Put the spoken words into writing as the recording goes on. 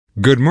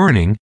Good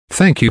morning,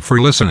 thank you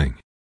for listening.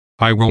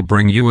 I will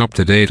bring you up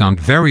to date on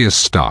various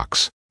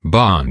stocks,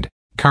 bond,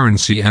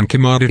 currency and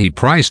commodity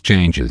price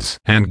changes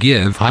and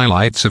give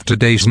highlights of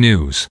today's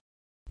news.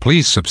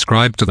 Please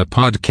subscribe to the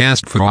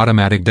podcast for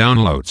automatic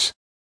downloads.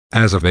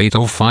 As of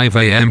 8:05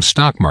 a.m.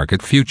 stock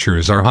market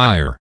futures are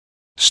higher.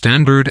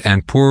 Standard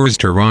 & Poor's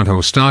Toronto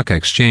Stock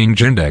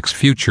Exchange Index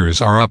futures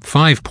are up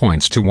 5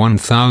 points to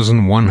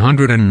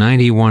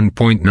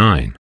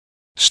 1,191.9.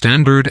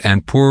 Standard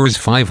 & Poor's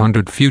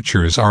 500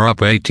 futures are up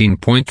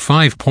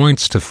 18.5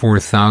 points to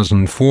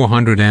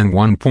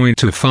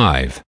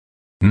 4,401.25.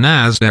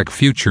 Nasdaq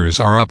futures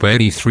are up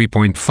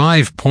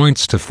 83.5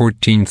 points to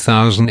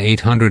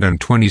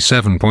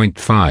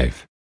 14,827.5.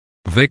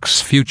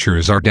 VIX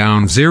futures are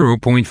down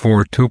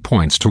 0.42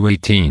 points to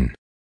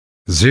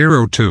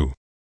 18.02.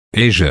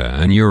 Asia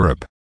and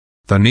Europe.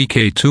 The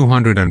Nikkei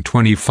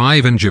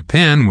 225 in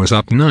Japan was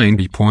up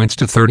 90 points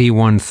to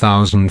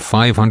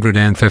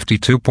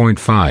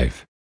 31,552.5.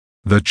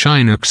 The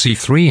China CSI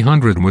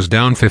 300 was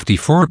down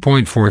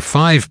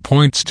 54.45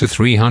 points to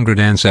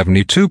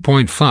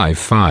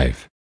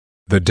 372.55.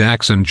 The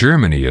DAX in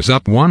Germany is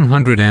up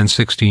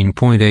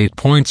 116.8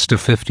 points to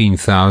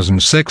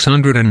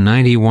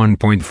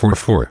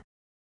 15,691.44.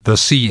 The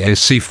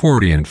CAC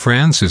 40 in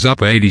France is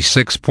up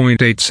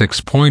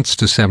 86.86 points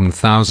to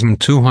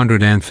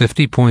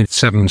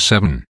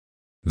 7,250.77.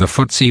 The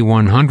FTSE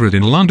 100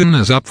 in London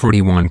is up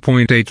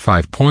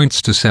 41.85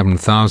 points to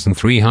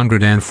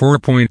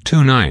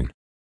 7,304.29.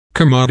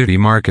 Commodity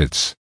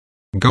markets.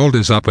 Gold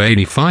is up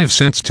 85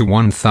 cents to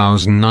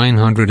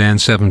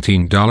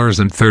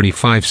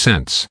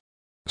 $1,917.35.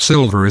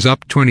 Silver is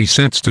up 20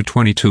 cents to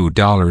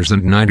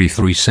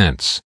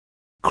 $22.93.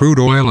 Crude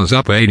oil is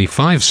up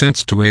 85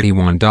 cents to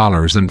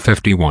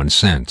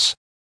 $81.51.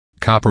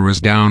 Copper is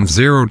down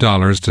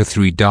 $0 to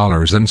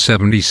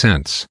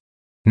 $3.70.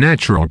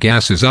 Natural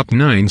gas is up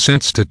 9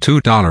 cents to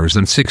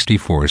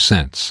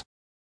 $2.64.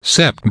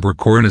 September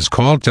corn is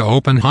called to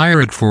open higher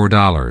at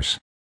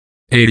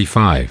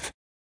 $4.85.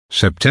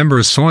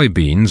 September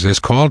soybeans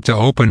is called to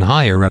open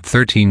higher at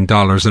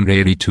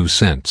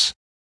 $13.82.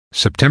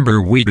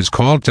 September wheat is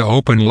called to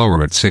open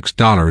lower at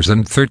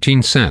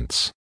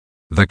 $6.13.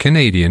 The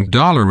Canadian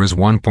dollar is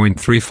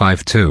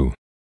 1.352.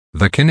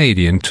 The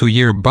Canadian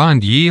 2-year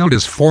bond yield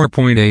is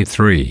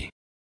 4.83.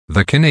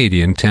 The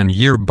Canadian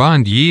 10-year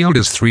bond yield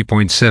is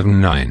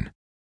 3.79.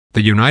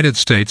 The United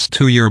States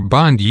 2-year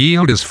bond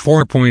yield is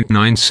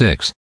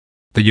 4.96.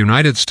 The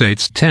United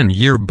States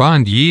 10-year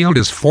bond yield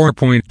is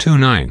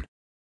 4.29.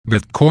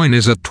 Bitcoin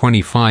is at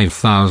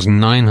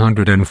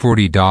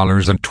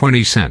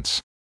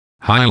 $25,940.20.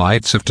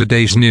 Highlights of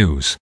today's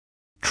news.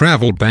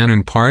 Travel ban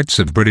in parts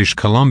of British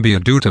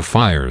Columbia due to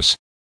fires.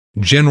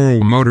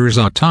 General Motors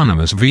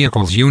autonomous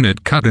vehicles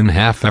unit cut in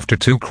half after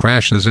 2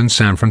 crashes in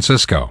San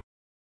Francisco.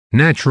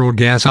 Natural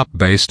gas up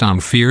based on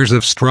fears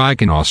of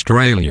strike in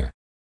Australia.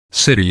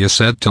 City is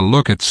said to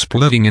look at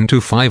splitting into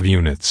 5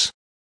 units.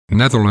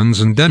 Netherlands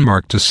and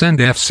Denmark to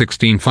send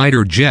F-16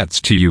 fighter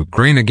jets to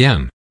Ukraine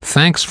again.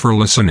 Thanks for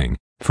listening.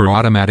 For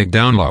automatic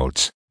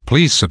downloads,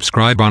 please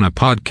subscribe on a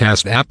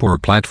podcast app or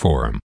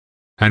platform.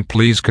 And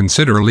please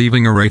consider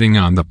leaving a rating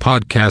on the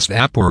podcast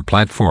app or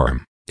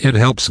platform. It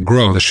helps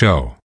grow the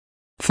show.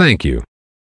 Thank you.